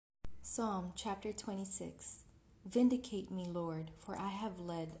Psalm chapter 26. Vindicate me, Lord, for I have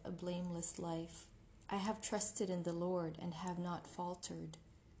led a blameless life. I have trusted in the Lord and have not faltered.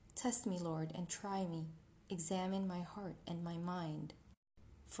 Test me, Lord, and try me. Examine my heart and my mind.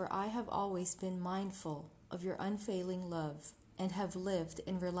 For I have always been mindful of your unfailing love and have lived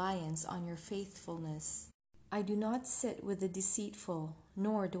in reliance on your faithfulness. I do not sit with the deceitful,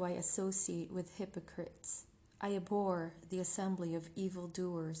 nor do I associate with hypocrites. I abhor the assembly of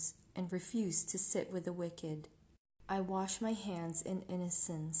evildoers and refuse to sit with the wicked. I wash my hands in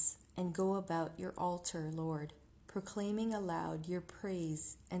innocence and go about your altar, Lord, proclaiming aloud your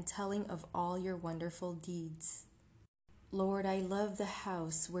praise and telling of all your wonderful deeds. Lord, I love the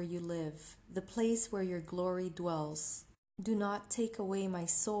house where you live, the place where your glory dwells. Do not take away my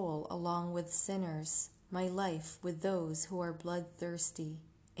soul along with sinners, my life with those who are bloodthirsty,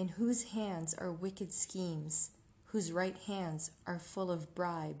 in whose hands are wicked schemes, whose right hands are full of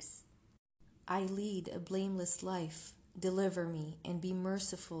bribes. I lead a blameless life. Deliver me and be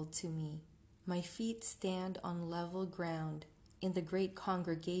merciful to me. My feet stand on level ground. In the great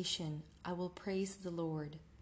congregation, I will praise the Lord.